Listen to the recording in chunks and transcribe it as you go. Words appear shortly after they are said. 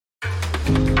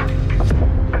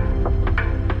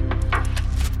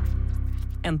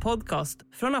en podcast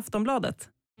från Aftonbladet.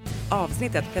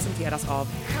 Avsnittet presenteras av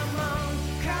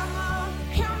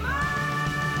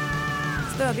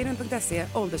stödlinjen.se,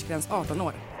 åldersgräns 18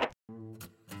 år.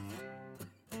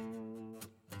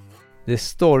 Det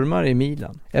stormar i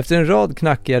Milan. Efter en rad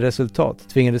knackiga resultat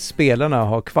tvingades spelarna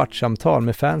ha kvartsamtal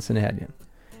med fansen i helgen.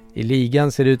 I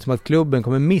ligan ser det ut som att klubben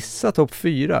kommer missa topp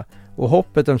 4 och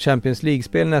hoppet om Champions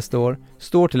League-spel nästa år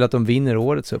står till att de vinner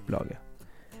årets upplaga.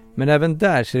 Men även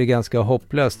där ser det ganska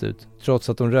hopplöst ut, trots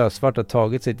att de rödsvarta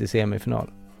tagit sig till semifinal.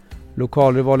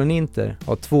 Lokalrivalen Inter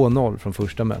har 2-0 från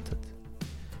första mötet.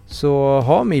 Så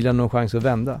har Milan någon chans att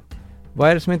vända? Vad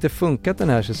är det som inte funkat den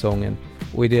här säsongen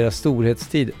och är deras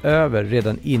storhetstid över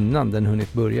redan innan den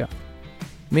hunnit börja?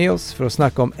 Med oss för att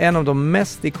snacka om en av de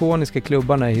mest ikoniska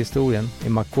klubbarna i historien är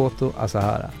Makoto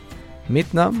Asahara.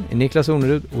 Mitt namn är Niklas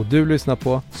Ornerud och du lyssnar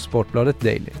på Sportbladet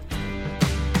Daily.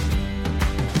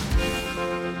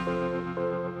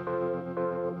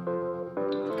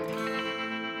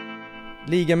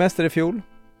 Ligamästare i fjol.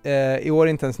 I år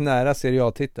inte ens nära Serie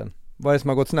A-titeln. Vad är det som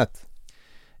har gått snett?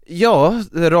 Ja,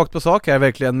 rakt på sak här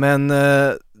verkligen, men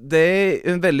det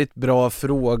är en väldigt bra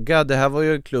fråga. Det här var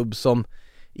ju en klubb som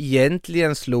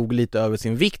egentligen slog lite över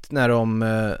sin vikt när de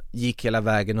gick hela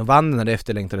vägen och vann den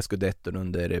efterlängtade scudetton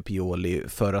under Pioli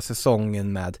förra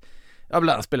säsongen med bland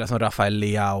annat spelare som Rafael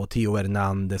Leao, Theo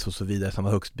Hernandez och så vidare som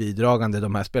var högst bidragande.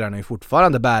 De här spelarna är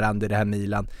fortfarande bärande i det här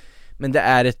Milan, men det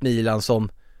är ett Milan som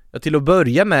till att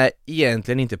börja med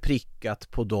egentligen inte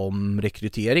prickat på de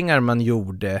rekryteringar man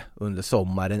gjorde under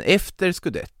sommaren efter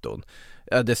scudetton.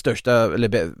 Det största,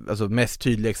 eller mest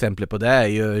tydliga exemplet på det är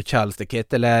ju Charles de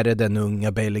Ketelaere, den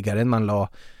unga belgaren man la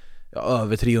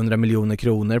över 300 miljoner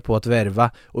kronor på att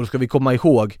värva. Och då ska vi komma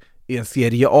ihåg, i en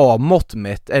Serie A-mått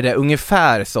mätt är det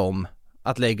ungefär som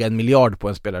att lägga 1 miljard på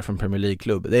en spelare från Premier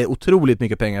League-klubb. Det är otroligt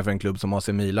mycket pengar för en klubb som AC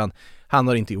Milan. Han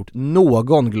har inte gjort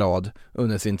någon glad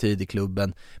under sin tid i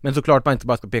klubben. Men såklart man inte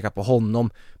bara ska peka på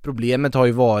honom. Problemet har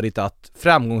ju varit att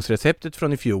framgångsreceptet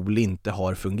från i fjol inte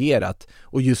har fungerat.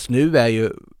 Och just nu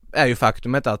är ju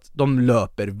faktumet att de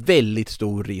löper väldigt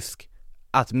stor risk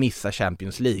att missa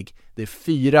Champions League. Det är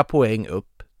 4 poäng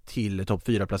upp till topp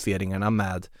 4-placeringarna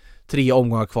med 3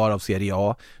 omgångar kvar av Serie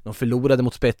A. De förlorade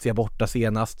mot Spezia borta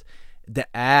senast. Det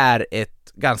är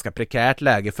ett ganska prekärt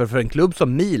läge för en klubb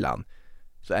som Milan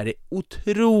så är det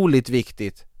otroligt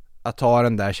viktigt att ta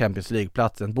den där Champions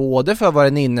League-platsen, både för vad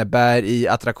den innebär i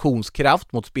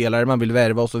attraktionskraft mot spelare man vill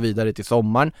värva och så vidare till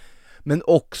sommaren, men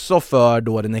också för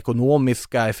då den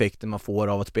ekonomiska effekten man får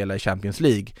av att spela i Champions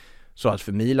League. Så att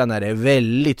för Milan är det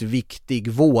väldigt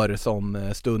viktig vår som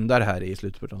stundar här i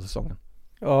slutet av säsongen.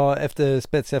 Ja, efter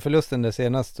Spezia-förlusten där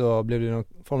senast så blev det någon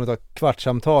form av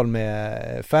kvartsamtal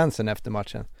med fansen efter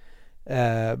matchen.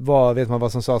 Vet man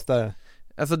vad som sades där?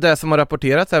 Alltså det som har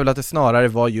rapporterats är väl att det snarare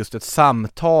var just ett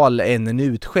samtal än en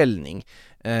utskällning.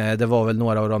 Det var väl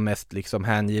några av de mest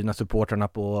hängivna supporterna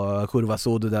på Curva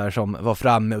Sud där som var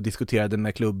framme och diskuterade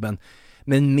med klubben.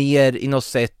 Men mer i något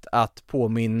sätt att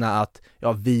påminna att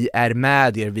vi är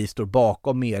med er, vi står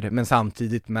bakom er, men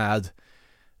samtidigt med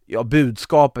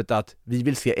budskapet att vi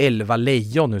vill se 11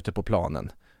 lejon ute på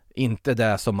planen. Inte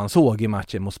det som man såg i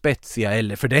matchen mot Spezia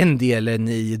eller för den delen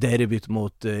i derbyt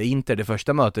mot Inter, det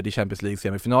första mötet i Champions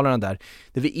League-semifinalerna där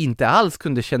vi inte alls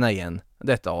kunde känna igen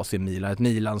detta AC Milan. Ett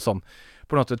Milan som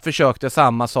på något sätt försökte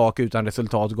samma sak utan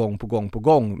resultat gång på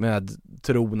gång med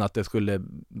tron att det skulle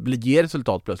ge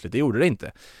resultat plötsligt. Det gjorde det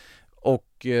inte. Och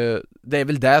det är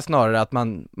väl där snarare att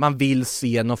man vill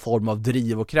se någon form av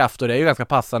driv och kraft, och det är ju ganska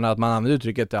passande att man använder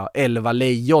uttrycket 11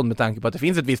 lejon med tanke på att det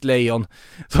finns ett visst lejon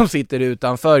som sitter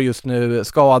utanför just nu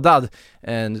skadad.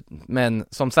 Men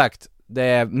som sagt, det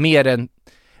är mer en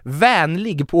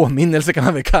vänlig påminnelse kan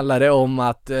man väl kalla det om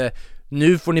att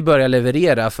nu får ni börja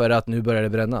leverera för att nu börjar det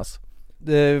brännas.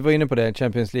 Vi var inne på det,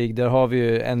 Champions League. Där har vi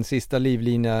ju en sista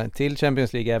livlina till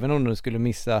Champions League även om de skulle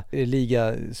missa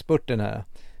ligaspurten här.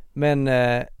 Men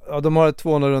de har ett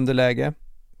 2-0 underläge.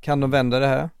 Kan de vända det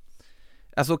här?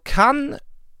 Alltså kan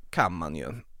man ju.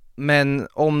 Men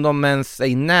om de ens är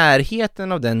i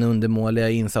närheten av den undermåliga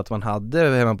insats man hade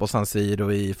hemma på San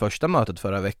Siro i första mötet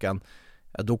förra veckan,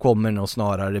 då kommer det nog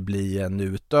snarare bli en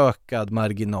utökad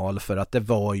marginal, för att det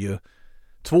var ju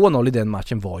 2-0 i den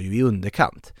matchen var ju i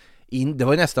underkant. Det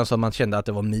var ju nästan som man kände att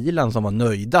det var Milan som var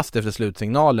nöjdast efter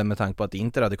slutsignalen med tanke på att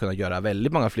Inter hade kunnat göra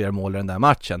väldigt många fler mål i den där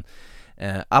matchen.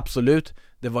 Absolut,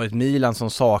 det var ett Milan som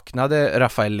saknade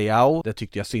Rafael Leao. Det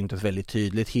tyckte jag syntes väldigt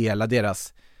tydligt. Hela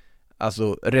deras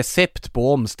recept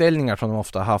på omställningar som de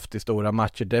ofta har haft i stora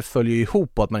matcher, det följer ju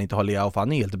ihop på att man inte har Leao, för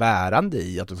han är helt bärande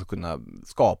i att de ska kunna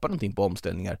skapa någonting på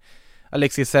omställningar.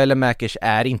 Alexis Selemakers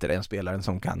är inte den spelaren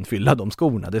som kan fylla de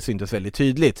skorna. Det syntes väldigt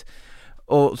tydligt.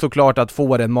 Och såklart att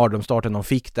få den mardrömsstarten de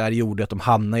fick där gjorde att de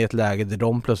hamnade i ett läge där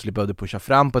de plötsligt behövde pusha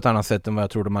fram på ett annat sätt än vad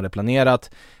jag tror de hade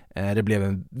planerat. Det blev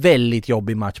en väldigt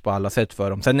jobbig match på alla sätt för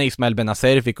dem. Sen när Ismael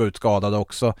Benazer fick gå ut skadad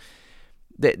också.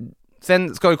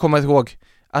 Sen ska vi komma ihåg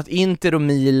att Inter och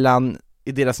Milan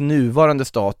i deras nuvarande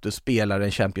status spelar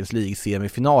en Champions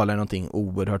League-semifinal är någonting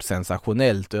oerhört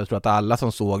sensationellt, och jag tror att alla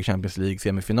som såg Champions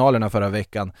League-semifinalerna förra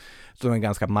veckan såg en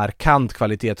ganska markant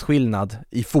kvalitetsskillnad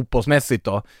i fotbollsmässigt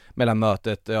då mellan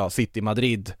mötet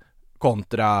City-Madrid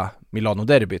kontra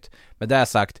Milano-derbyt. Med det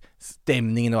sagt,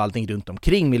 stämningen och allting runt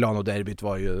omkring Milano-derbyt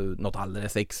var ju något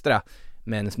alldeles extra.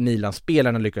 Men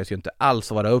Milan-spelarna lyckades ju inte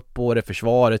alls vara upp på det.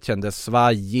 Försvaret kändes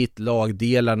svajigt,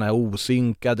 lagdelarna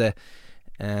osynkade.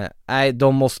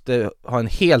 De måste ha en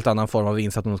helt annan form av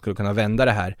insats om de skulle kunna vända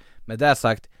det här. Med det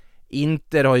sagt,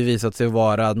 Inter har ju visat sig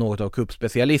vara något av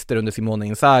cupspecialister under Simone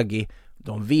Inzaghi.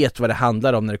 De vet vad det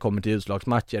handlar om när det kommer till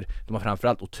utslagsmatcher. De har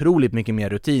framförallt otroligt mycket mer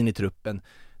rutin i truppen.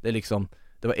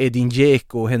 Det var Edin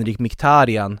Dzeko och Henrik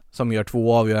Mkhitaryan som gör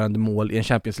 2 avgörande mål i en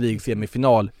Champions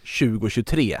League-semifinal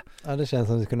 2023. Ja, det känns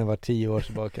som det kunde vara 10 år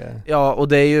tillbaka. Ja, och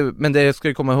det är ju, men det ska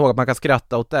ju komma ihåg att man kan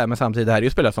skratta åt det, men samtidigt det här är ju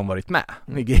spelare som varit med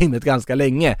i gamet ganska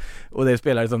länge, och det är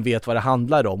spelare som vet vad det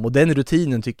handlar om, och den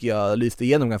rutinen tycker jag lyste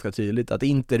igenom ganska tydligt att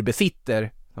Inter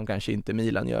besitter, som kanske inte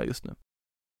Milan gör just nu.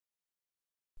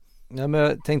 Ja, men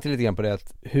jag tänkte lite grann på det,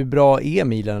 att hur bra är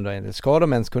Milan då egentligen? Ska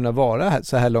de ens kunna vara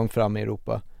så här långt fram i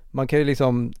Europa? Man kan ju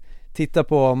liksom titta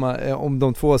på om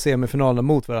de två semifinalerna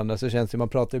mot varandra, så känns det, man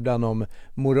pratar ibland om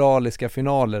moraliska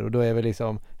finaler, och då är väl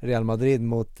liksom Real Madrid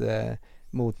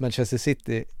mot Manchester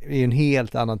City i en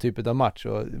helt annan typ av match,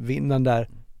 och vinnaren där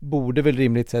borde väl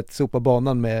rimligt sett sopa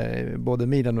banan med både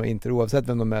Milan och Inter oavsett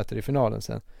vem de möter i finalen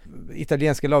sen.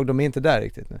 Italienska lag, de är inte där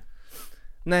riktigt nu.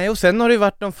 Nej, och sen har det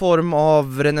varit någon form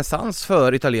av renässans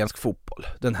för italiensk fotboll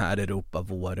den här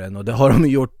Europavåren, och det har de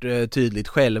gjort tydligt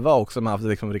själva också. Man har haft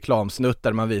liksom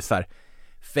reklamsnuttar man visar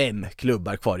 5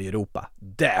 klubbar kvar i Europa.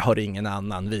 Det har ingen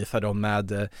annan, visar de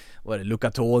med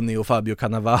Luca Toni och Fabio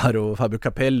Cannavaro och Fabio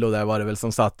Capello, där var det väl,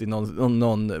 som satt i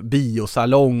någon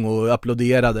biosalong och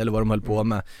applåderade eller vad de höll på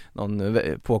med, någon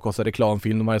påkostad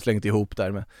reklamfilm de hade slängt ihop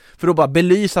där med, för att bara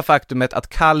belysa faktumet att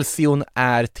Calcion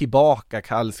är tillbaka,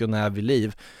 Calcion är vid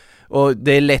liv. Och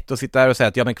det är lätt att sitta här och säga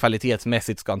att men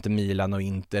kvalitetsmässigt ska inte Milan och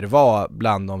Inter vara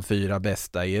bland de 4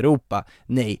 bästa i Europa.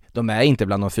 Nej, de är inte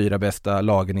bland de 4 bästa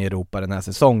lagen i Europa den här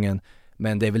säsongen.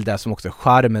 Men det är väl det som också är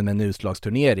charmen med en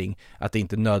utslagsturnering, att det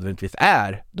inte nödvändigtvis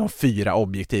är de 4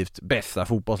 objektivt bästa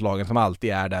fotbollslagen som alltid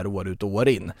är där år ut och år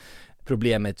in.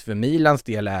 Problemet för Milans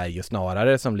del är ju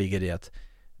snarare som ligger i att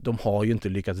de har ju inte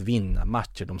lyckats vinna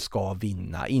matcher de ska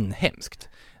vinna inhemskt.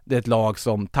 Det är ett lag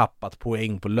som tappat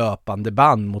poäng på löpande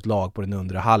band mot lag på den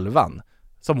undre halvan,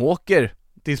 som åker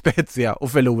till Spezia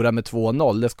och förlorar med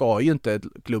 2-0. Det ska ju inte ett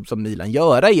klubb som Milan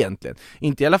göra egentligen.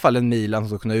 Inte i alla fall en Milan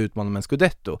som ska kunna utmana med en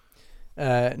Scudetto.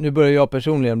 Nu börjar jag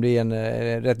personligen bli en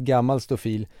rätt gammal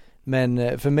stofil,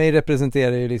 men för mig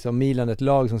representerar ju liksom Milan ett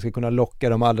lag som ska kunna locka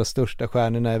de allra största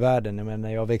stjärnorna i världen. Men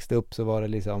när jag växte upp så var det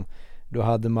liksom, då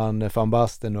hade man Van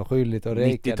Basten och Schüllit och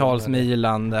Rijkaard. 90-tals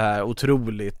Milan, det här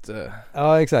otroligt.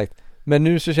 Ja, exakt. Men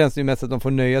nu så känns det ju mest att de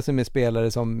får nöja sig med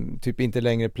spelare som typ inte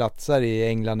längre platsar i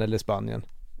England eller Spanien.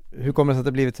 Hur kommer det sig att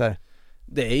det blivit så här?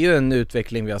 Det är ju en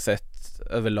utveckling vi har sett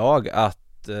överlag,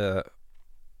 att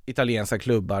italienska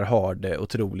klubbar har det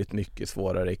otroligt mycket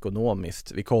svårare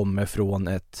ekonomiskt. Vi kommer från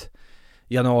ett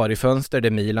januarifönster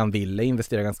där Milan ville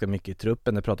investera ganska mycket i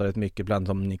truppen. Det pratades mycket bland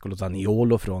om Nicolo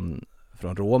Zaniolo från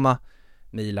Roma.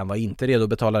 Milan var inte redo att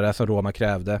betala det som Roma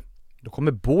krävde. Då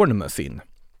kommer Bournemouth in.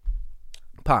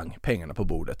 Pang, pengarna på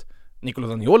bordet. Nicolo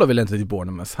Zaniolo ville inte till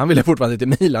Bournemouth. Han ville fortfarande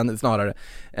till Milan snarare.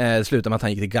 Slutade med att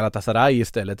han gick till Galatasaray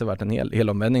istället. Det var en hel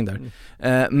omvändning där.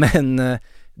 Men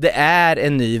det är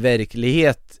en ny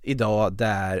verklighet idag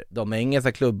där de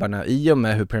engelska klubbarna, i och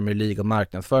med hur Premier League har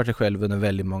marknadsfört sig själv under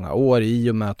väldigt många år, i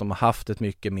och med att de har haft ett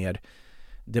mycket mer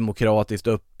demokratiskt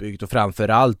uppbyggt och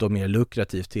framförallt då mer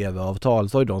lukrativt tv-avtal,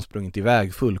 så har de sprungit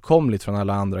iväg fullkomligt från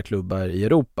alla andra klubbar i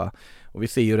Europa. Och vi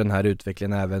ser ju den här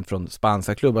utvecklingen även från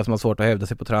spanska klubbar som har svårt att hävda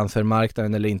sig på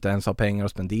transfermarknaden eller inte ens har pengar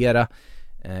att spendera.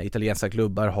 Italienska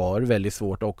klubbar har väldigt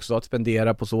svårt också att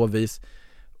spendera på så vis.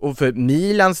 Och för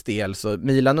Milans del, så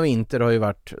Milan och Inter har ju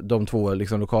varit, de två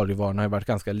liksom lokalrivalerna har ju varit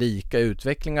ganska lika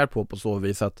utvecklingar på så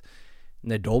vis att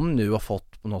när de nu har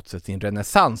fått på något sätt sin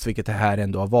renässans, vilket det här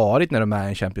ändå har varit när de är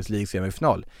en Champions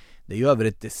League-semifinal, det är ju över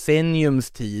ett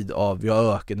decenniums tid av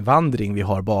ökenvandring vi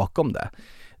har bakom det.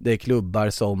 Det är klubbar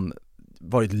som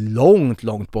varit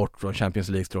långt bort från Champions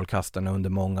League-strålkastarna under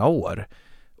många år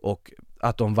och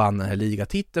att de vann den här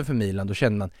ligatiteln för Milan, då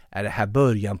känner man, är det här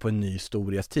början på en ny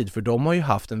storhetstid? För de har ju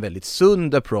haft en väldigt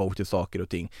sund approach till saker och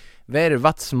ting.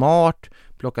 Värvat smart,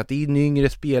 plockat in yngre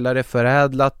spelare,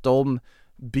 förädlat dem,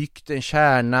 byggt en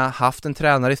kärna, haft en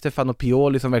tränare, Stefano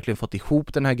Pioli, som verkligen fått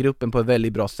ihop den här gruppen på ett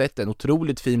väldigt bra sätt. En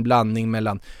otroligt fin blandning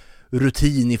mellan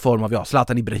rutin i form av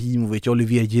Zlatan Ibrahimovic,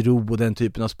 Olivier Giroud och den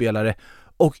typen av spelare,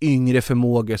 och yngre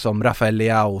förmågor som Rafael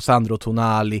Leao, Sandro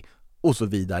Tonali och så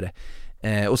vidare.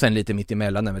 Och sen lite mitt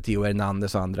emellan med Theo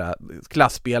Hernandez och andra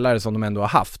klassspelare som de ändå har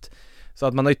haft. Så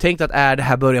att man har ju tänkt att är det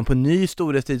här början på en ny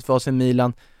storhetstid för oss i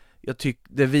Milan? Jag tycker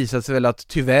det visar sig väl att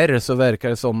tyvärr så verkar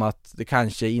det som att det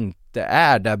kanske inte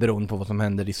är där, beroende på vad som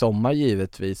händer i sommar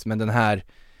givetvis. Men den här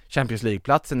Champions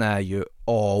League-platsen är ju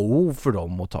A och O för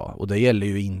dem att ta. Och det gäller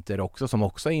ju Inter också, som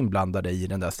också är inblandade i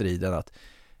den där striden, att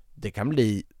det kan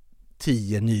bli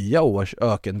 10 nya års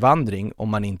ökenvandring om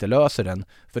man inte löser den.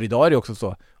 För idag är det också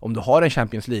så, om du har en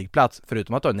Champions League-plats,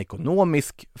 förutom att du har en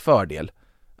ekonomisk fördel,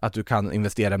 att du kan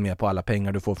investera mer på alla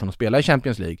pengar du får från att spela i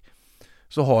Champions League,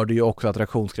 så har du ju också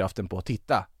attraktionskraften på att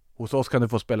titta. Hos oss kan du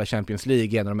få spela Champions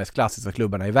League, en av de mest klassiska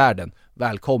klubbarna i världen.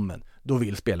 Välkommen, då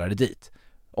vill spelare dit.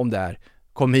 Om det är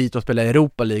kom hit och spela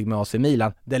Europa League med AC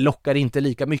Milan, det lockar inte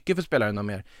lika mycket för spelarna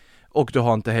mer. Och du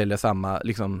har inte heller samma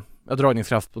liksom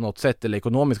dragningskraft på något sätt eller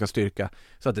ekonomiska styrka.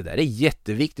 Så att det där är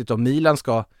jätteviktigt om Milan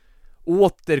ska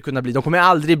åter kunna bli. De kommer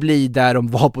aldrig bli där de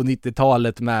var på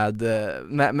 90-talet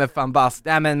med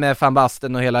Van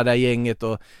Basten och hela det här gänget,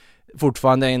 och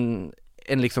fortfarande en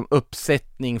liksom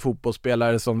uppsättning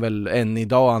fotbollsspelare som väl än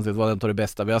idag anses vara den av det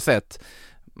bästa vi har sett.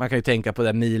 Man kan ju tänka på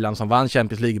det Milan som vann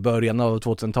Champions League i början av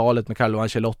 2000-talet med Carlo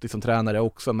Ancelotti som tränare,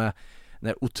 också med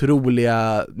den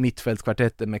otroliga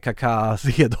mittfältskvartetten med Kaká,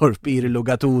 Seedorf, Pirlo,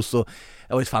 Gattuso.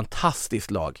 Det var ett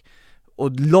fantastiskt lag.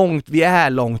 Och vi är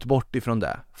långt bort ifrån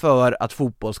det, för att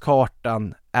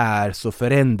fotbollskartan är så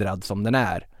förändrad som den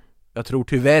är. Jag tror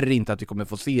tyvärr inte att vi kommer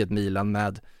få se ett Milan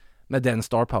med den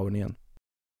star powern igen.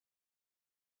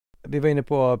 Vi var inne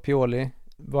på Pioli.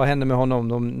 Vad händer med honom om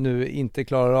de nu inte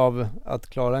klarar av att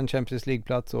klara en Champions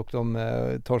League-plats och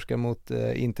de torskar mot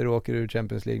Inter och åker ur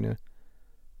Champions League nu?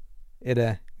 Är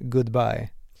det goodbye?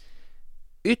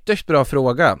 Ytterst bra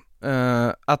fråga.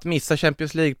 Att missa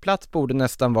Champions League-plats borde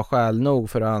nästan vara skäl nog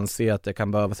för att anse att det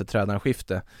kan behövas ett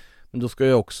tränarskifte. Men då ska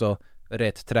ju också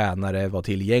rätt tränare vara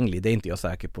tillgänglig. Det är inte jag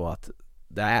säker på att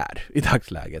det är i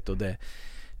dagsläget.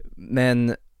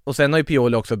 Och sen har ju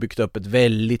Pioli också byggt upp ett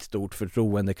väldigt stort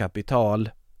förtroendekapital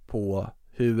på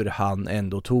hur han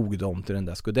ändå tog dem till den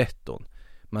där scudetton.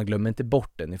 Man glömmer inte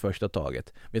bort den i första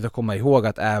taget. Vi ska komma ihåg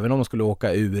att även om de skulle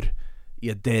åka ur i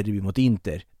ett derby mot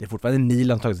Inter, det är fortfarande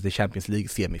Milan tagit sig till Champions League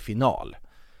semifinal.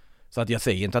 Så att jag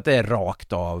säger inte att det är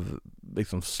rakt av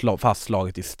liksom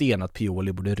fastslaget i sten att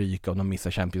Pioli borde ryka om de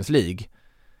missar Champions League.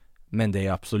 Men det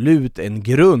är absolut en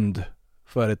grund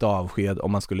för ett avsked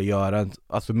om man skulle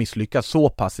misslyckas så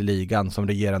pass i ligan som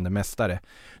regerande mästare.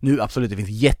 Nu absolut, det finns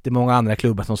jättemånga andra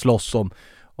klubbar som slåss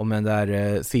om den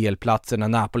där CL-platserna.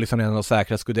 Napoli som redan har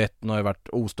säkrat scudetton har ju varit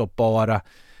ostoppbara.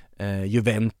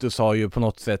 Juventus har ju på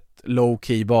något sätt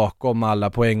low-key bakom alla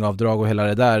poängavdrag och hela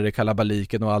det där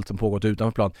kalabaliken och allt som pågått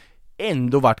utanför plan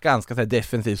ändå varit ganska så här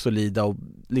defensivt solida och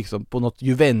liksom på något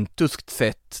juventuskt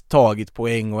sätt tagit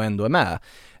poäng och ändå är med.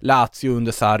 Lazio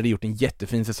under Sarri gjort en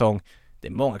jättefin säsong. Det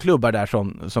är många klubbar där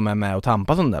som är med och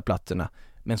tampas om de där platserna.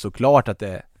 Men såklart att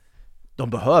de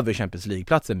behöver Champions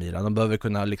League-platsen Milan. De behöver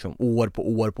kunna liksom år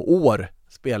på år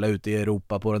spela ute i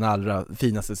Europa på den allra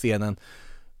finaste scenen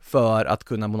för att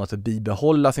kunna på något sätt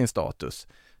bibehålla sin status.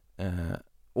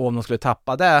 Och om de skulle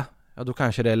tappa det, ja, då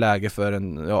kanske det är läge för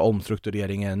en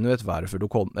omstrukturering ännu ett varv. För de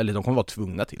kommer vara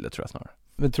tvungna till det, tror jag snarare.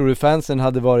 Men tror du fansen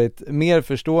hade varit mer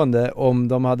förstående om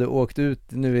de hade åkt ut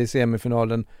nu i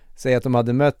semifinalen, säg att de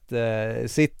hade mött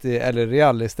City eller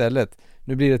Real istället?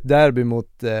 Nu blir det ett derby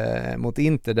mot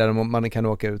Inter där man kan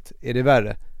åka ut. Är det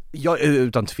värre? Ja,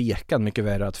 utan tvekan mycket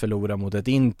värre att förlora mot ett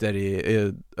Inter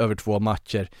i över 2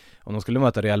 matcher. Om de skulle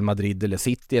möta Real Madrid eller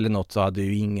City eller något, så hade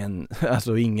ju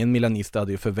ingen milanista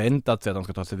hade ju förväntat sig att de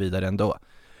ska ta sig vidare ändå.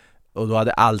 Och då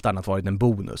hade allt annat varit en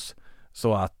bonus.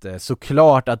 Så att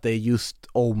såklart att det är just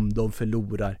om de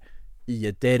förlorar i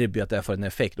ett derby att det får en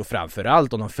effekt. Och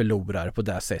framförallt om de förlorar på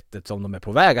det sättet som de är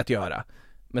på väg att göra.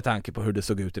 Med tanke på hur det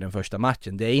såg ut i den första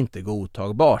matchen. Det är inte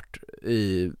godtagbart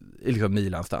i liksom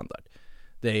Milans standard.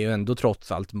 Det är ju ändå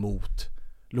trots allt mot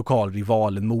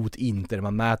lokalrivalen, mot Inter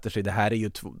man mäter sig. Det här är ju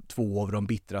två av de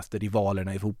bittraste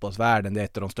rivalerna i fotbollsvärlden. Det är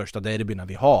ett av de största derbyna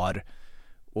vi har.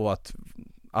 Och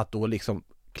att då liksom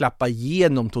klappa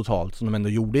igenom totalt som de ändå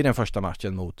gjorde i den första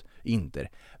matchen mot Inter.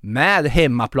 Med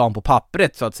hemmaplan på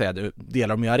pappret så att säga. Det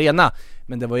delar de ju arena.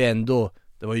 Men det var ju ändå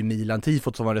Det var ju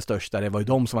Milan-tifot som var det största. Det var ju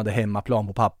de som hade hemmaplan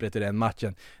på pappret i den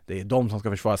matchen. Det är de som ska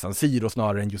försvara San Siro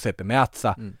snarare än Giuseppe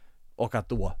Meazza. Och att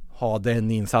då ha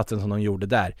den insatsen som de gjorde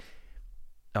där.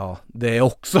 Ja, det är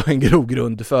också en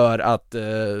grogrund för att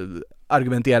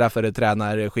argumentera för det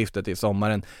tränarskiftet i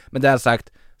sommaren. Men det har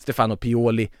sagt, Stefano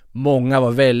Pioli, många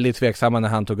var väldigt tveksamma när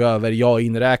han tog över. Jag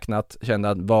inräknat kände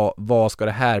att vad ska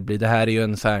det här bli? Det här är ju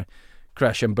en så här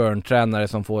crash and burn tränare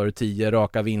som får 10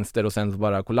 raka vinster och sen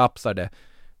bara kollapsar det.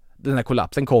 Den här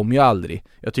kollapsen kom ju aldrig.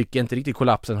 Jag tycker inte riktigt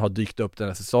kollapsen har dykt upp den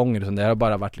här säsongen, utan det har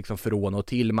bara varit liksom från och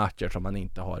till matcher som man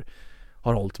inte har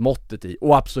hållit måttet i.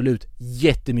 Och absolut,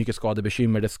 jättemycket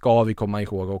skadebekymmer, det ska vi komma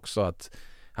ihåg också, att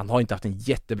han har inte haft en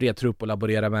jättebred trupp att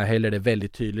laborera med heller. Det är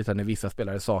väldigt tydligt att när vissa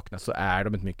spelare saknas så är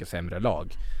de ett mycket sämre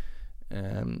lag.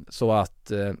 Så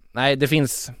att, nej, det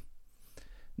finns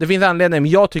anledning,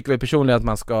 men jag tycker väl personligen att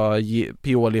man ska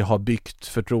Pioli ha byggt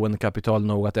förtroendekapital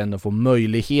nog att ändå få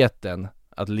möjligheten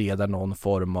att leda någon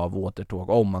form av återtåg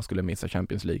om man skulle missa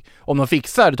Champions League. Om de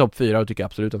fixar topp 4, och tycker jag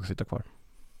absolut att de ska sitta kvar.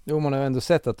 Jo, man har ändå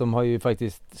sett att de har ju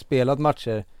faktiskt spelat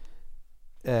matcher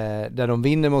där de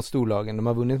vinner mot storlagen. De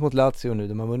har vunnit mot Lazio nu,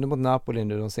 de har vunnit mot Napoli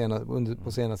nu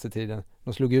på senaste tiden.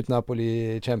 De slog ut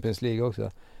Napoli i Champions League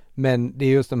också. Men det är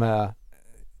just de här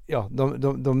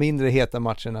de mindre heta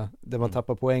matcherna där man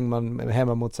tappar poäng, man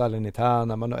hemma mot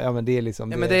Salernitana, men det är liksom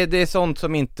men det är sånt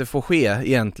som inte får ske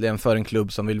egentligen för en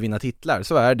klubb som vill vinna titlar.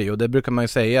 Så är det ju, och det brukar man ju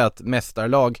säga att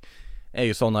mästarlag är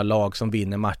ju sådana lag som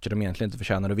vinner matcher de egentligen inte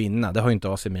förtjänar att vinna. Det har ju inte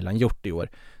AC Milan gjort i år.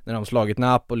 När de slagit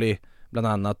Napoli bland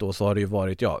annat då, så har det ju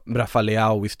varit Rafa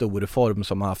i stor form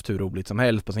som har haft hur roligt som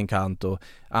helst på sin kant, och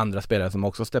andra spelare som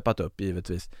också steppat upp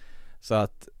givetvis. Så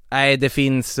att, nej, det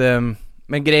finns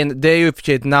men grejen, det är ju för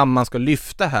sig ett namn man ska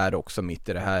lyfta här också mitt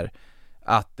i det här,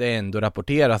 att det ändå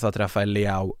rapporteras att Rafael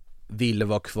Leao vill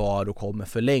vara kvar och kommer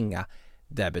förlänga.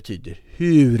 Det betyder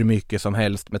hur mycket som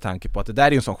helst med tanke på att det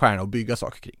där är en sån stjärna att bygga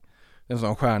saker kring. En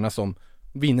sån stjärna som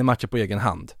vinner matcher på egen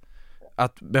hand.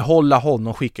 Att behålla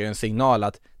honom skickar ju en signal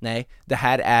att nej, det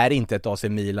här är inte ett AC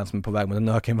Milan som är på väg mot en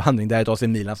ökenvandring, det är ett AC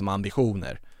Milan som har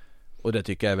ambitioner. Och det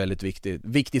tycker jag är väldigt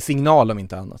viktig signal om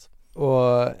inte annat.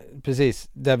 Och precis,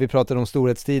 där vi pratade om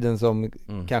storhetstiden som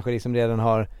kanske liksom redan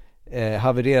har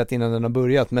havererat innan den har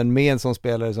börjat, men med en sån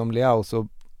spelare som Leao så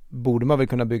borde man väl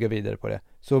kunna bygga vidare på det.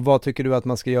 Så vad tycker du att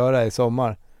man ska göra i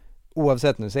sommar?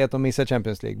 Oavsett nu, säg att de missar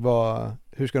Champions League,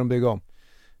 hur ska de bygga om?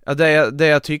 Ja, det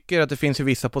jag tycker att det finns ju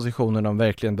vissa positioner de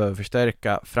verkligen behöver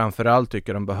förstärka. Framförallt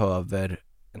tycker de behöver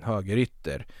en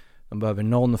högerytter. De behöver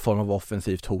någon form av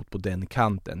offensivt hot på den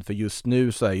kanten. För just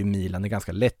nu så är ju Milan ett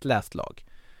ganska lättläst lag.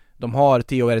 De har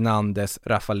Theo Hernandez,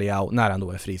 Rafa Leao, när han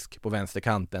då är frisk på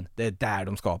vänsterkanten. Det är där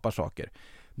de skapar saker.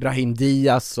 Brahim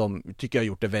Diaz, som tycker jag har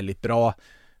gjort det väldigt bra,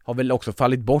 har väl också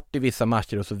fallit bort i vissa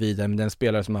matcher och så vidare, men den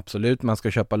spelare som absolut man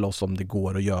ska köpa loss om det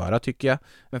går att göra, tycker jag.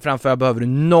 Men framförallt behöver du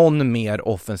någon mer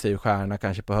offensiv stjärna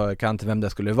kanske på högerkanten. Vem det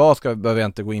skulle vara behöver jag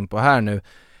inte gå in på här nu,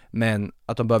 men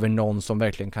att de behöver någon som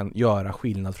verkligen kan göra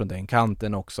skillnad från den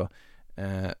kanten också.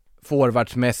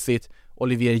 Forwardsmässigt,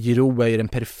 Olivier Giroud är ju den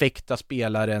perfekta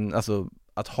spelaren alltså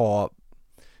att ha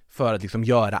för att liksom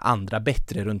göra andra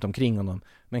bättre runt omkring honom.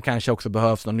 Men kanske också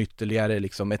behövs någon ytterligare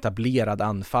liksom etablerad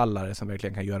anfallare som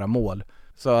verkligen kan göra mål.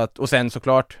 Så att, och sen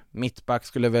såklart, mittback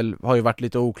har ju varit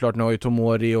lite oklart. Nu har ju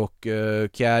Tomori och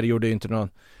Kjær gjorde ju inte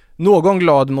någon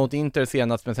glad mot Inter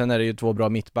senast, men sen är det ju 2 bra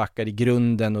mittbackar i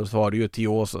grunden, och så har du ju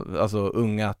Theo, alltså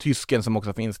unga tysken som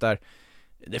också finns där.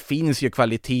 Det finns ju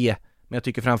kvalitet, men jag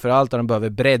tycker framförallt att de behöver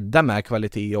bredda med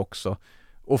kvalitet också.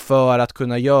 Och för att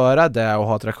kunna göra det och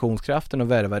ha attraktionskraften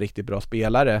och värva riktigt bra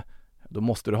spelare, då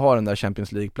måste du ha den där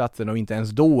Champions League-platsen, och inte ens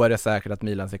då är det säkert att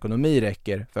Milans ekonomi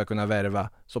räcker för att kunna värva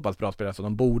så pass bra spelare som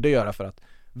de borde göra för att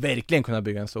verkligen kunna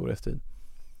bygga en storhetstid.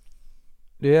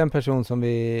 Det är en person som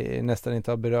vi nästan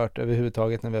inte har berört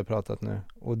överhuvudtaget när vi har pratat nu,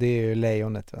 och det är ju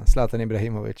lejonet, Zlatan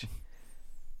Ibrahimovic.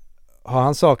 Har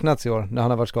han saknats i år när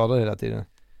han har varit skadad hela tiden?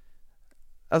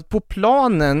 Alltså på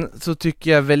planen så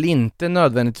tycker jag väl inte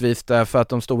nödvändigtvis, därför att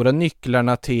de stora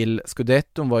nycklarna till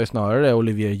Scudetton var ju snarare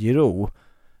Olivier Giroud.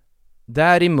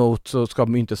 Däremot så ska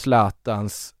man ju inte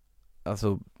Zlatans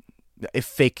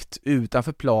effekt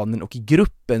utanför planen och i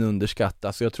gruppen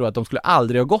underskattas. Så jag tror att de skulle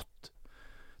aldrig ha gått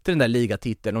till den där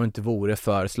ligatiteln om det inte vore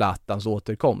för Zlatans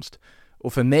återkomst.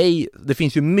 Och för mig, det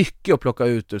finns ju mycket att plocka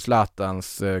ut ur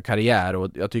Zlatans karriär, och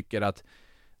jag tycker att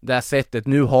det här sättet,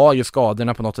 nu har ju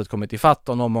skadorna på något sätt kommit ifatt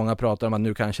honom, många pratar om att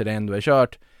nu kanske det ändå är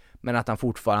kört, men att han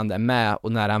fortfarande är med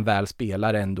och när han väl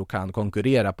spelar ändå kan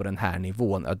konkurrera på den här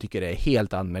nivån. Jag tycker det är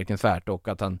helt anmärkningsvärt, och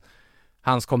att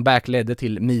hans comeback ledde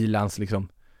till Milans liksom,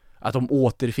 att de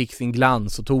återfick sin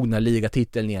glans och tog den här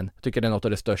ligatiteln igen. Jag tycker det är något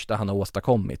av det största han har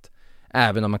åstadkommit.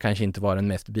 även om man kanske inte var den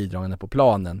mest bidragande på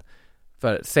planen.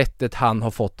 För sättet han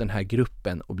har fått den här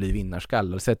gruppen att bli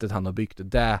vinnarskalle, och sättet han har byggt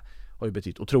det har ju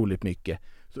betytt otroligt mycket.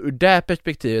 Så ur det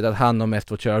perspektivet att han har mest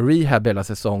fått köra rehab hela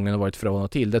säsongen och varit från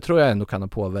och till, det tror jag ändå kan ha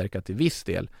påverkat till viss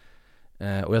del.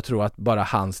 Och jag tror att bara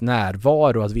hans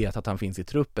närvaro, att veta att han finns i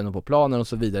truppen och på planen och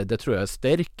så vidare, det tror jag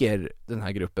stärker den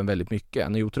här gruppen väldigt mycket.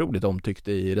 Han är otroligt omtyckt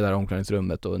i det där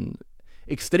omklädningsrummet och en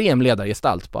extrem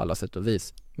ledargestalt på alla sätt och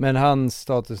vis. Men hans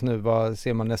status nu, vad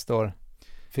ser man nästa år?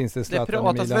 Finns det Zlatan i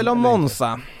Milan? Det pratas väl om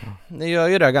Monza. Det gör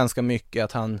ju det ganska mycket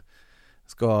att han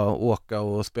ska åka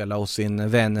och spela hos sin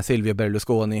vän Silvio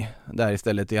Berlusconi där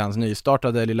istället i hans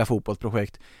nystartade lilla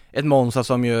fotbollsprojekt. Ett Monza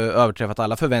som ju överträffat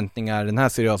alla förväntningar den här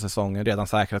seriösäsongen, redan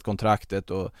säkrat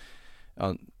kontraktet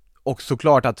och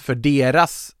såklart att för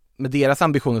med deras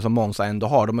ambitioner som Monza ändå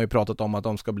har, de har ju pratat om att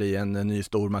de ska bli en ny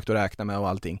stormakt att räkna med och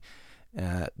allting.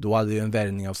 Då hade ju en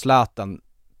värvning av Zlatan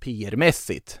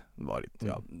PR-mässigt varit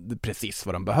precis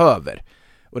vad de behöver.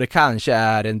 Och det kanske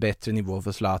är en bättre nivå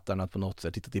för Zlatan att på något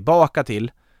sätt titta tillbaka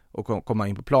till och komma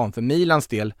in på plan. För Milans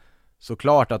del,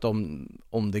 såklart att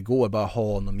om det går bara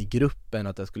ha honom i gruppen,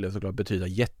 att det skulle såklart betyda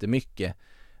jättemycket.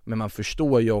 Men man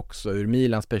förstår ju också ur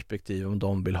Milans perspektiv om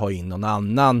de vill ha in någon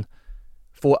annan,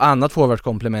 få annat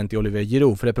forwardskomplement i Olivier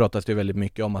Giroud, för det pratas ju väldigt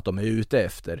mycket om att de är ute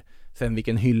efter. Sen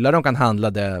vilken hylla de kan handla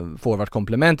det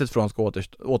forwardskomplementet från ska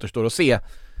återstår att se.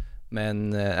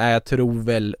 Men jag tror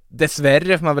väl,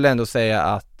 dessvärre får man väl ändå säga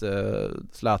att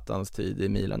Zlatans tid i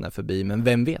Milan är förbi, men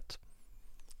vem vet?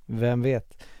 Vem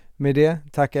vet? Med det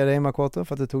tackar jag dig Makoto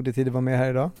för att du tog dig tid att vara med här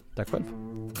idag. Tack själv.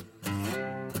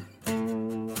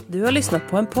 Du har lyssnat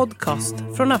på en podcast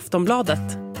från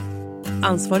Aftonbladet.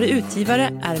 Ansvarig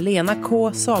utgivare är Lena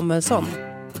K. Samuelsson.